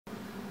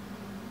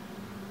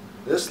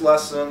This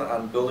lesson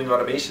on building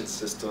automation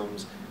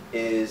systems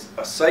is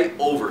a site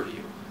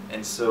overview.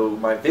 And so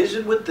my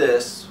vision with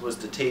this was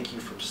to take you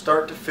from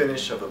start to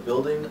finish of a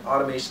building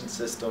automation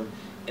system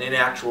in an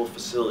actual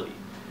facility.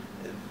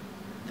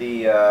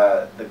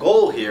 The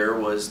goal here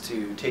was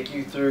to take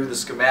you through the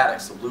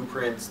schematics, the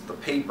blueprints, the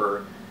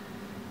paper,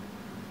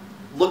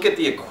 look at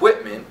the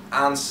equipment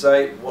on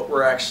site, what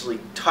we're actually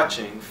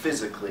touching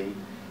physically,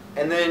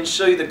 and then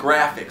show you the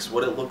graphics,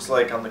 what it looks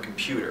like on the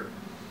computer.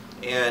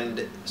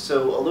 And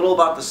so a little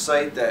about the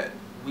site that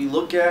we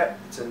look at.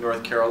 It's in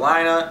North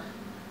Carolina.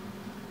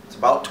 It's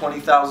about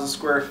 20,000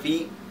 square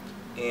feet,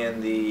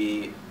 and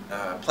the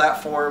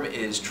platform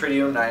is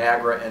Tritium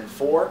Niagara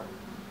N4.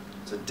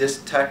 It's a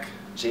Distech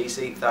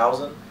Jace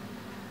 8000.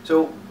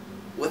 So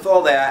with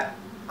all that,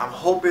 I'm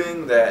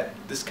hoping that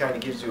this kind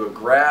of gives you a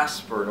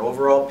grasp or an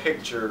overall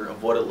picture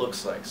of what it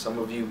looks like. Some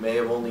of you may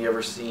have only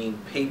ever seen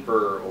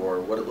paper or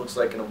what it looks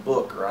like in a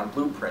book or on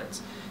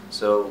blueprints.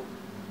 So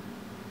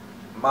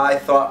my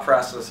thought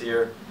process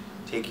here,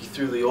 take you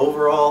through the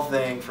overall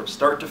thing from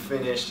start to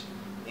finish,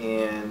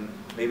 and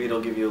maybe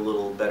it'll give you a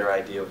little better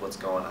idea of what's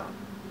going on.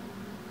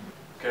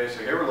 Okay, so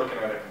here we're looking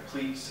at a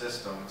complete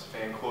system. It's a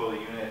fan coil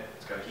unit.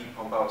 It's got a heat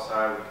pump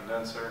outside with a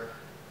condenser.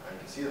 You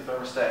can see the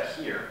thermostat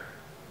here.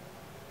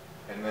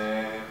 And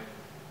then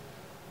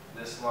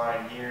this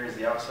line here is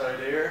the outside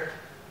air.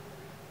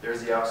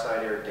 There's the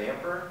outside air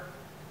damper.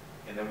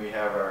 And then we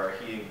have our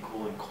heating and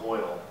cooling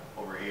coil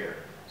over here.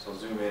 So I'll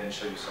zoom in and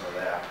show you some of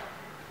that.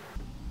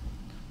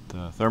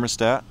 The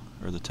thermostat,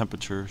 or the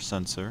temperature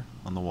sensor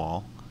on the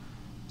wall.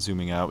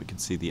 Zooming out, we can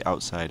see the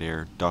outside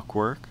air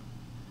ductwork.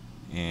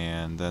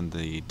 And then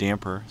the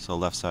damper, so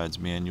left side's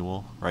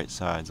manual, right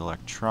side's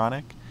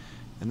electronic.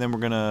 And then we're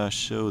going to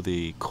show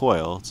the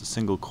coil. It's a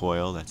single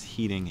coil that's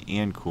heating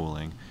and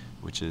cooling,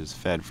 which is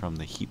fed from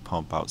the heat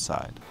pump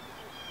outside.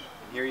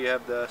 Here you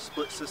have the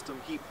split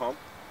system heat pump,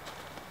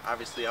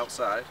 obviously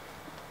outside.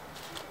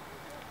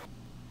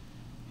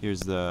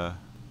 Here's the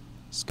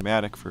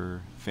schematic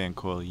for fan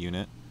coil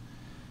unit.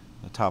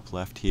 The top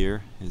left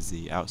here is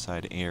the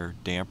outside air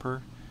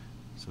damper,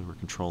 so we're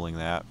controlling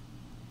that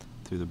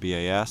through the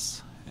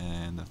BAS,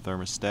 and the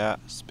thermostat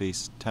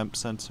space temp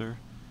sensor.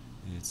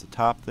 It's the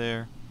top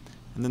there.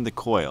 And then the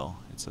coil,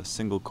 it's a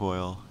single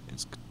coil.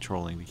 It's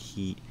controlling the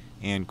heat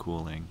and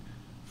cooling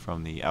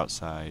from the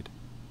outside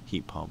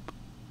heat pump.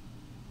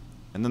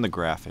 And then the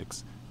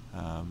graphics.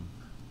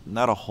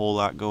 Not a whole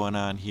lot going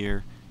on here.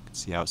 You can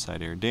see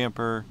outside air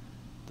damper,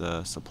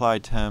 the supply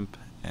temp,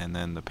 and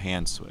then the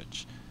pan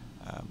switch.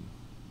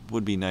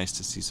 Would be nice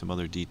to see some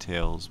other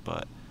details,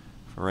 but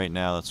for right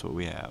now that's what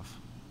we have.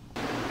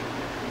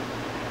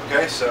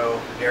 Okay, so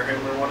air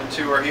handler 1 and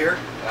 2 are here.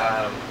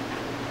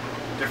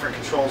 Different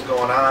controls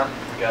going on.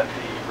 We got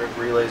the rib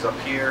relays up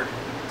here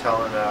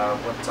telling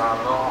what's on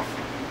and off,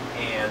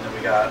 and then we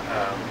got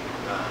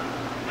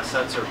a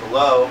sensor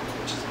below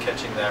which is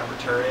catching that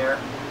return air,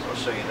 so I'll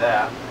show you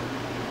that.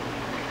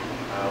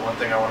 One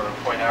thing I wanted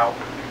to point out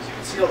is you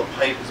can see how the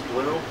pipe is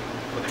blue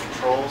for the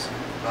controls.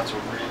 That's a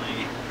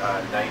really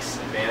nice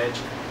advantage.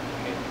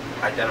 You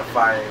can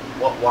identify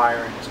what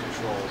wiring is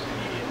controls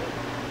immediately.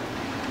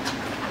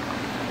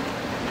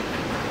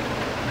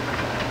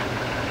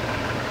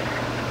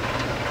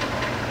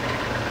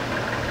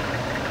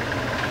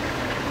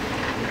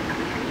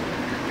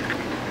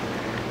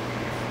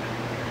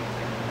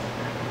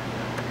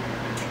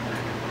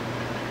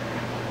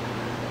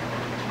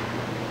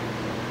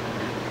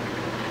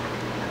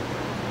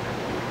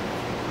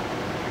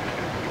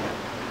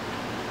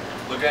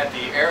 Looking at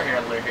the air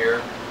handler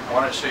here, I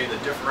wanted to show you the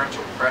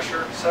differential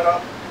pressure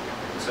setup.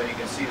 So you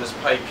can see this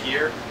pipe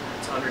here,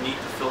 it's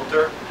underneath the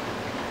filter,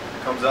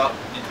 it comes up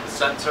into the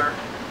sensor,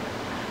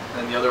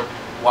 and the other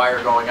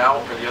wire going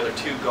out, or the other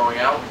tube going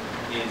out,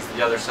 is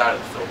the other side of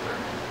the filter.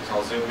 So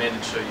I'll zoom in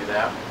and show you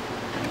that.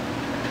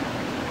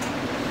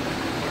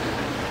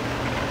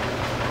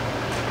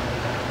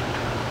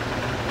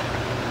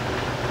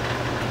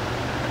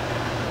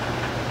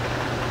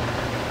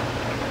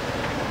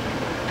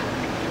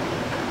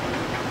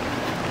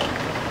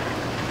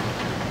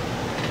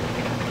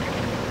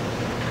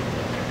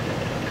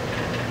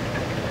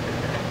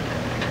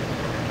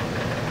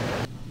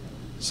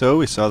 So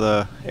we saw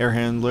the air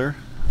handler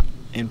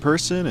in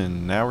person,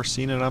 and now we're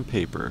seeing it on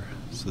paper.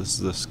 So this is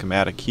the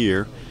schematic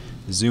here,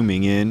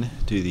 zooming in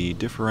to the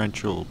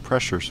differential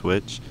pressure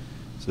switch.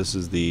 So this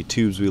is the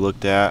tubes we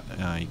looked at.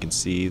 You can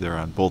see they're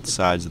on both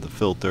sides of the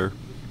filter.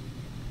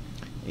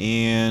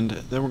 And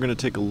then we're going to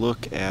take a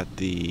look at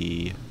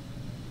the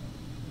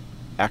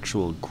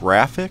actual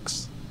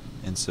graphics.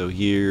 And so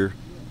here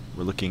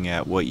we're looking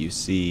at what you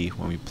see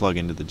when we plug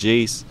into the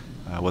Jace,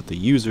 what the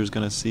user is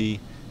going to see.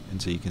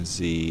 And so you can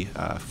see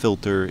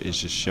filter is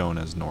just shown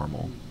as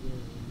normal.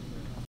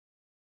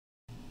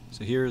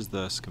 So here's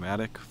the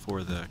schematic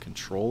for the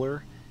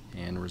controller,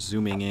 and we're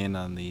zooming in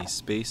on the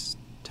space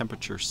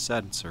temperature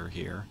sensor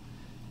here,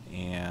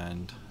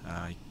 and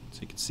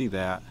so you can see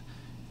that.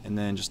 And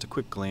then just a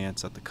quick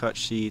glance at the cut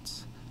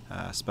sheets,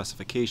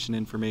 specification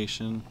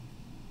information.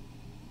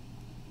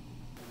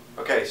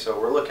 Okay, Okay, so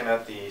we're looking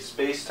at the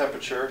space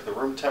temperature, the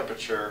room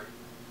temperature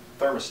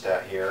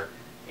thermostat here,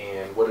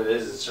 and what it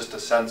is, it's just a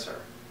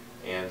sensor.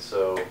 And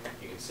so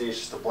you can see it's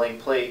just a blank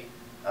plate.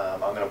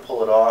 I'm going to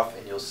pull it off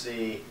and you'll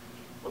see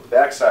what the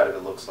back side of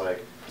it looks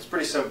like. It's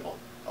pretty simple.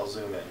 I'll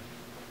zoom in.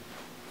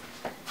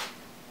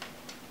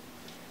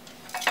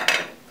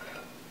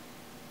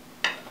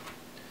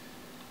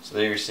 So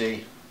there you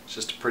see, it's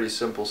just a pretty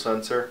simple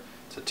sensor.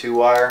 It's a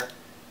 2-wire,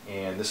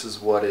 and this is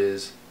what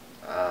is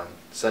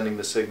sending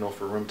the signal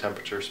for room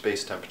temperature,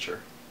 space temperature.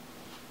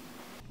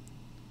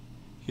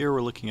 Here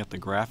we're looking at the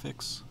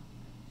graphics,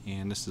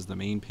 and this is the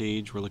main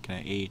page. We're looking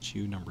at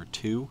AHU number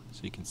 2, so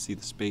you can see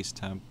the space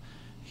temp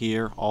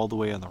here all the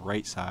way on the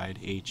right side,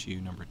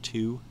 AHU number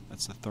 2.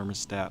 That's the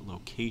thermostat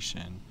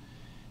location.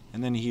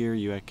 And then here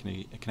you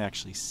can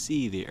actually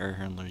see the air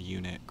handler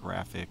unit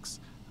graphics.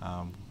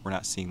 We're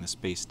not seeing the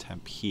space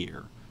temp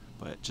here,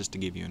 but just to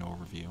give you an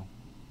overview.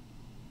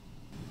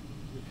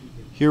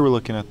 Here we're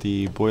looking at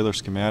the boiler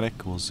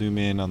schematic. We'll zoom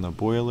in on the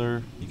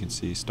boiler. You can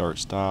see start,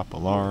 stop,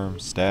 alarm,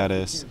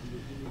 status.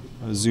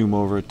 I'll zoom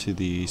over to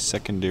the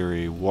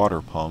secondary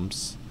water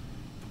pumps.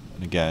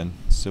 And again,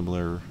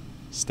 similar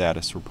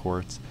status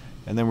reports.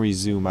 And then we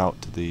zoom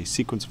out to the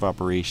sequence of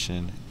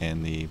operation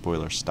and the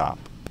boiler stop.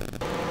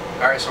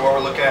 Alright, so what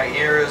we're looking at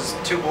here is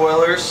 2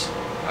 boilers,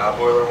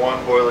 boiler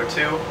 1, boiler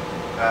 2.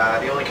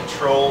 The only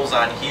controls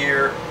on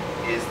here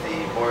is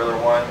the boiler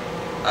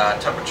 1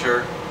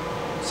 temperature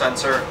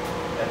sensor,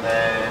 and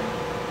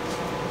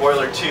then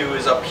boiler 2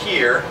 is up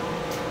here.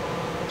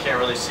 Can't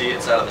really see it,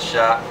 it's out of the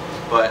shot,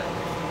 but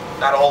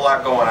not a whole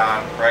lot going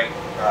on, right?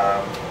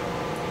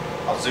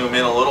 I'll zoom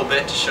in a little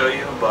bit to show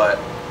you, but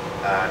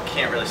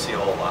can't really see a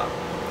whole lot.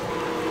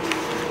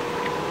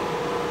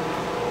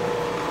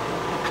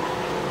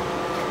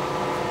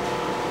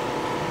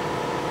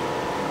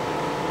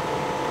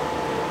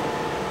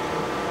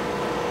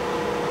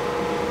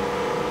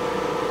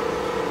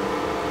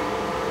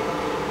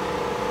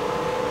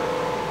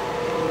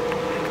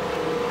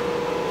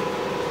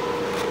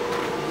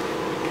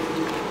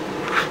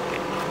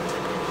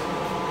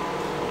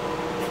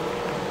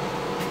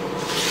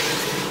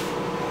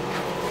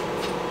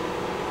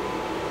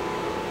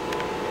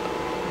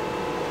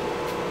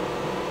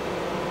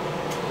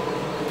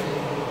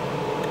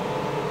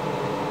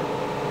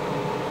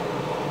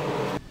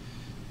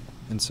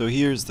 And so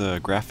here's the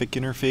graphic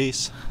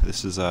interface.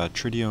 This is a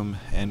Tritium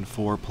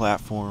N4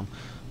 platform.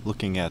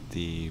 Looking at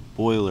the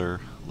boiler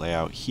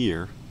layout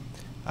here,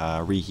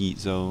 reheat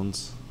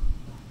zones,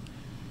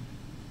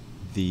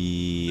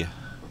 the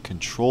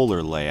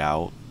controller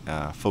layout,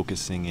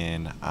 focusing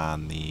in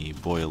on the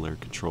boiler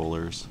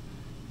controllers,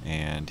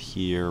 and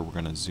here we're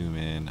going to zoom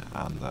in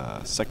on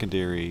the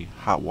secondary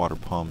hot water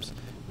pumps,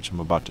 which I'm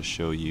about to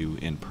show you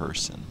in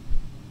person.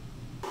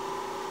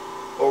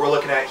 What we're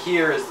looking at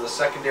here is the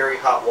secondary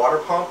hot water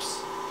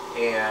pumps,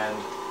 and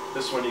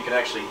this one you can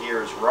actually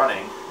hear is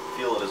running,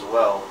 feel it as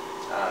well.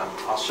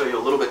 I'll show you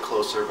a little bit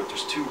closer, but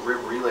there's 2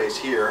 rib relays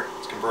here.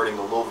 It's converting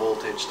the low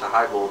voltage to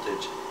high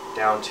voltage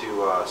down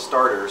to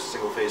starters,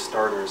 single phase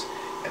starters.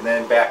 And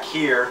then back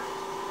here,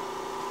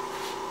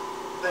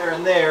 there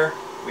and there,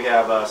 we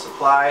have a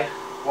supply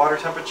water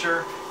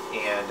temperature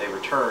and a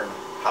return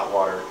hot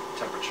water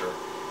temperature.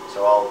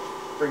 So I'll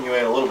bring you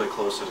in a little bit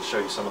closer to show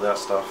you some of that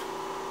stuff.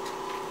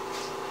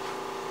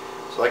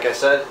 So like I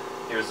said,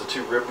 here's the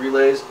 2 rib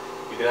relays.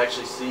 You can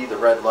actually see the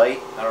red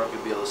light. I don't know if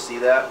you'll be able to see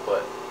that,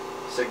 but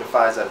it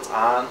signifies that it's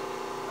on.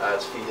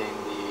 It's feeding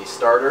the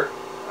starter.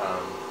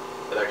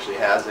 It actually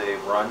has a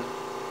run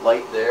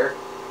light there.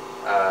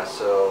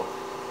 So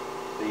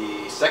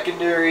the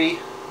secondary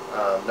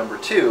number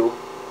 2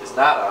 is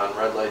not on.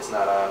 Red light's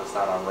not on. It's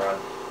not on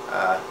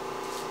run.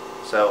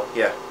 So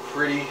yeah,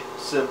 pretty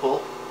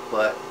simple,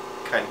 but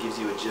kind of gives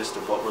you a gist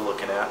of what we're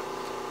looking at.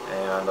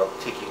 And I'll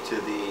take you to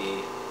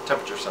the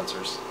temperature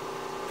sensors.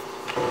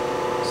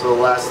 So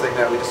the last thing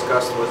that we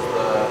discussed was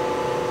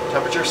the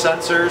temperature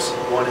sensors.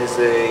 One is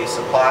a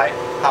supply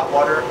hot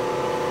water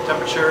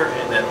temperature,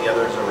 and then the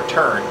other is a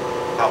return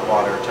hot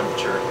water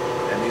temperature.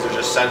 And these are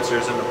just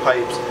sensors in the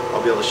pipes.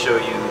 I'll be able to show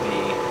you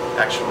the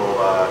actual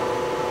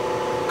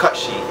cut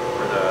sheet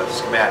for the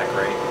schematic,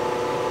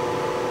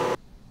 right?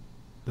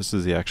 This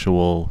is the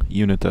actual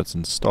unit that's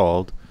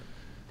installed.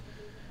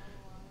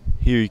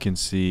 Here you can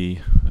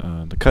see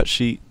the cut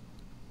sheet.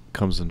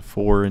 Comes in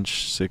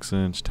 4-inch,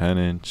 6-inch,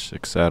 10-inch,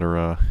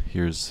 etc.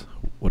 Here's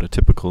what a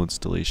typical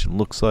installation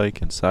looks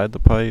like inside the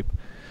pipe.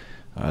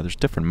 There's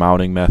different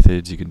mounting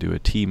methods. You can do a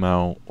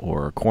T-mount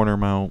or a corner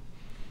mount.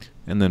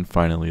 And then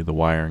finally the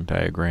wiring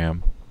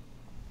diagram.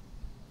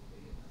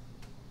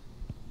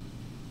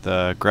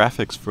 The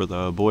graphics for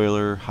the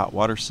boiler hot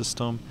water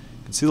system.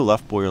 You can see the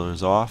left boiler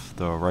is off,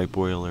 the right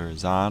boiler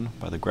is on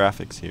by the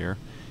graphics here.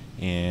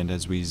 And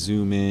as we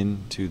zoom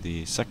in to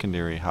the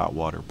secondary hot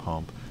water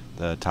pump,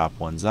 the top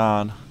one's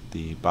on,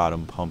 the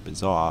bottom pump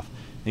is off.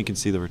 And you can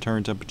see the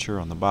return temperature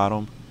on the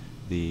bottom,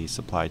 the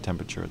supply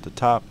temperature at the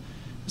top.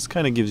 This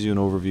kind of gives you an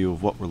overview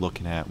of what we're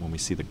looking at when we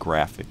see the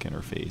graphic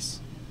interface.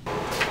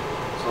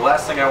 So the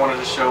last thing I wanted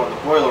to show in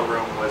the boiler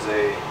room was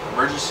a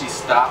emergency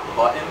stop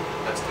button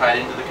that's tied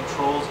into the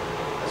controls,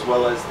 as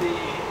well as the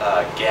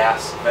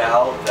gas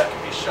valve that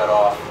can be shut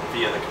off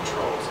via the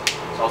controls.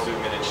 So I'll zoom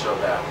in and show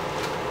that.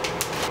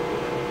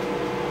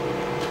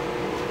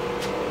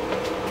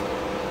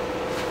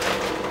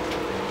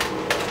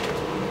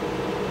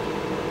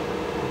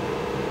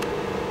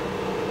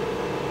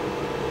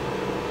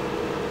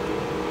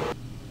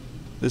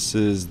 This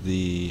is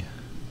the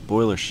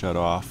boiler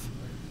shut-off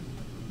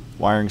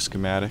wiring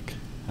schematic.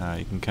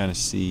 You can kind of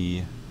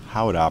see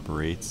how it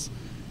operates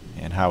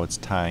and how it's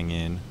tying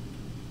in.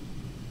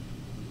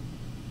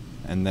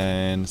 And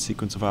then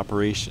sequence of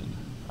operation,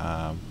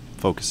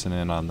 focusing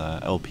in on the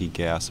LP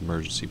gas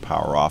emergency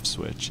power off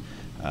switch.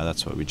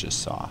 That's what we just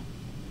saw.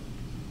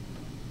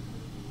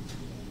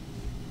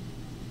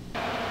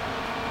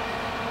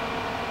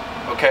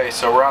 Okay,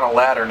 so we're on a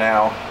ladder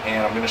now,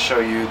 and I'm going to show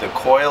you the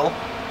coil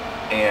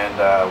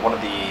and one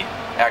of the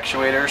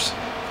actuators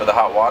for the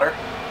hot water.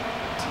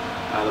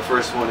 The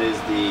first one is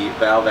the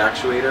valve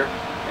actuator,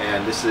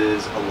 and this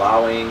is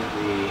allowing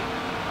the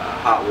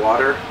hot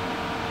water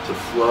to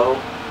flow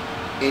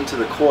into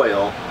the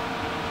coil,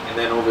 and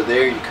then over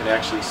there you can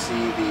actually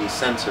see the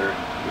sensor,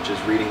 which is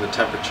reading the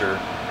temperature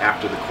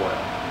after the coil.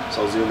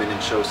 So I'll zoom in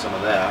and show some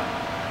of that.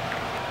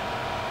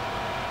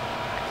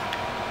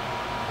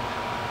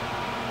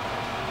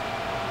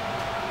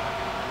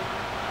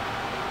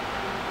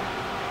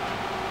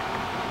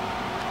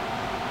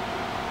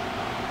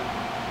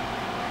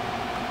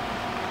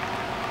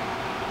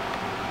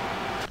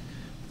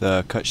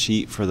 The cut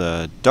sheet for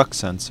the duct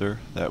sensor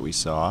that we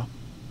saw,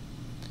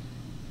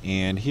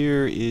 and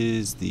here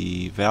is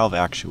the valve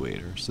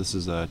actuator. So this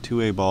is a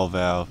 2A ball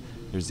valve.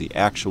 There's the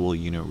actual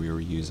unit we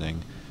were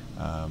using,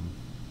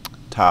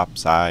 top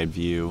side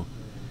view,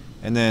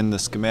 and then the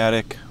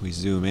schematic. We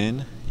zoom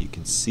in, you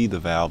can see the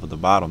valve at the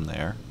bottom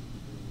there,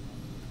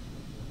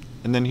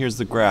 and then here's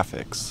the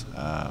graphics.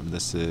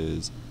 This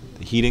is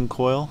the heating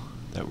coil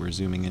that we're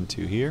zooming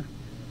into here.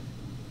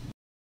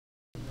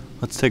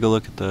 Let's take a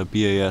look at the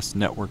BAS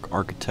network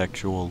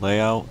architectural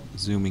layout.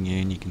 Zooming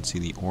in, you can see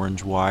the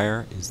orange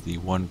wire is the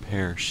one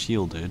pair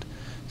shielded.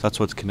 So that's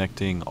what's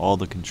connecting all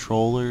the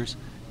controllers,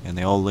 and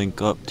they all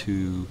link up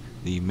to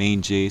the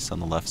main Jace on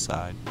the left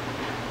side.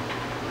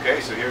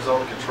 Okay, so here's all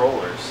the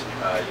controllers.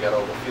 You got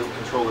all the field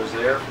controllers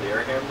there for the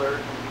air handler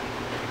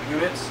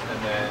units, and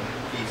then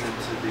feeds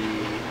into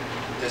the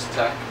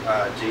Distech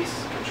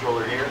Jace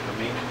controller here, the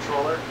main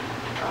controller.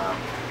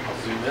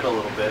 I'll zoom in a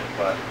little bit,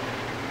 but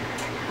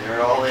there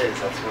it all is.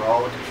 That's where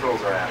all the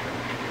controls are happening.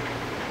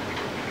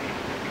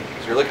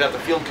 So you're looking at the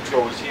field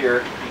controllers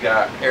here. You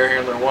got air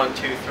handler 1,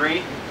 2,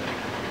 3,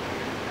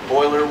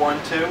 boiler 1,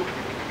 2,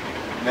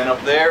 and then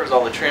up there is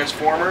all the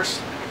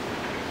transformers.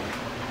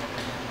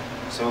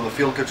 So the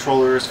field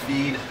controllers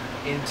feed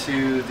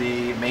into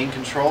the main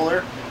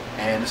controller,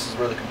 and this is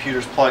where the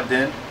computer's plugged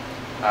in.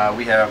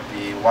 We have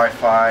the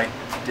Wi-Fi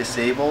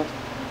disabled,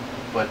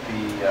 but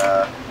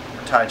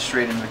we're tied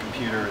straight into the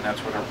computer, and that's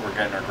what we're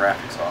getting our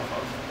graphics off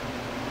of.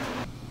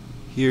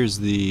 Here's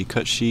the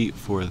cut sheet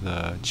for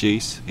the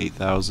Jace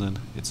 8000.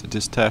 It's a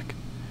Distech.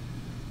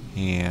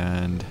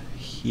 And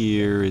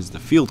here is the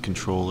field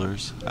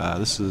controllers.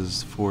 This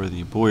is for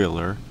the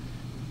boiler.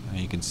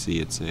 You can see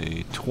it's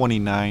a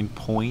 28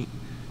 point.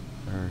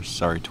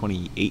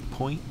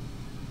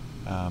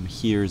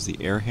 Here's the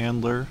air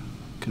handler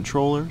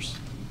controllers.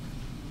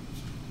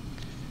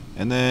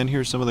 And then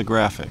here's some of the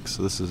graphics.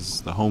 So this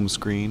is the home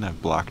screen.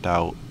 I've blocked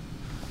out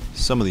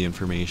some of the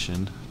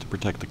information to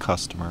protect the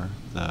customer.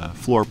 The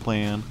floor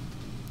plan,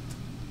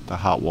 the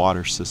hot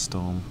water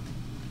system,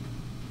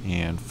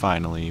 and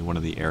finally one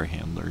of the air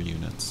handler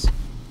units.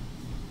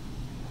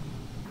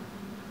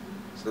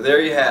 So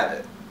there you have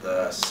it,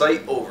 the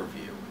site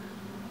overview.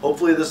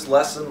 Hopefully this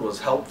lesson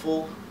was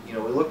helpful. You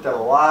know, we looked at a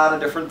lot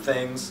of different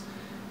things,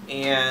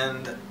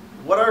 and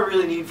what I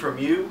really need from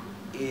you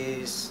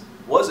is,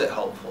 was it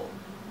helpful?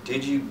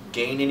 Did you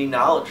gain any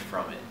knowledge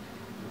from it?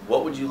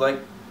 What would you like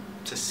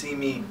to see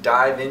me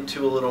dive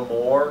into a little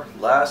more,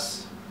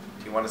 less?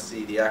 Do you want to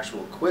see the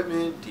actual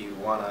equipment? Do you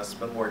want to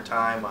spend more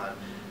time on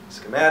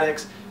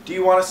schematics? Do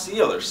you want to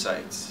see other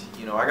sites?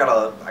 You know, I got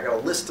a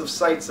list of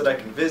sites that I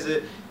can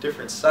visit,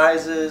 different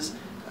sizes.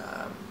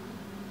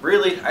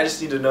 Really, I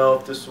just need to know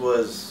if this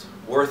was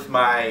worth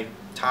my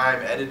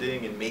time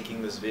editing and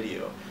making this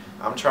video.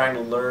 I'm trying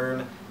to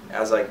learn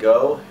as I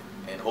go,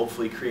 and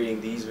hopefully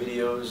creating these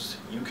videos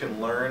you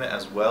can learn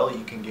as well.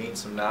 You can gain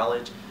some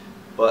knowledge.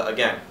 But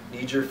again,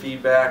 need your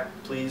feedback.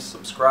 Please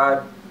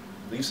subscribe,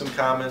 leave some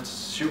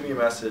comments, shoot me a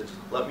message,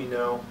 let me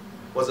know,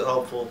 was it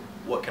helpful,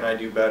 what can I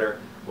do better,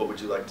 what would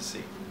you like to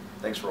see.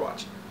 Thanks for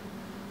watching.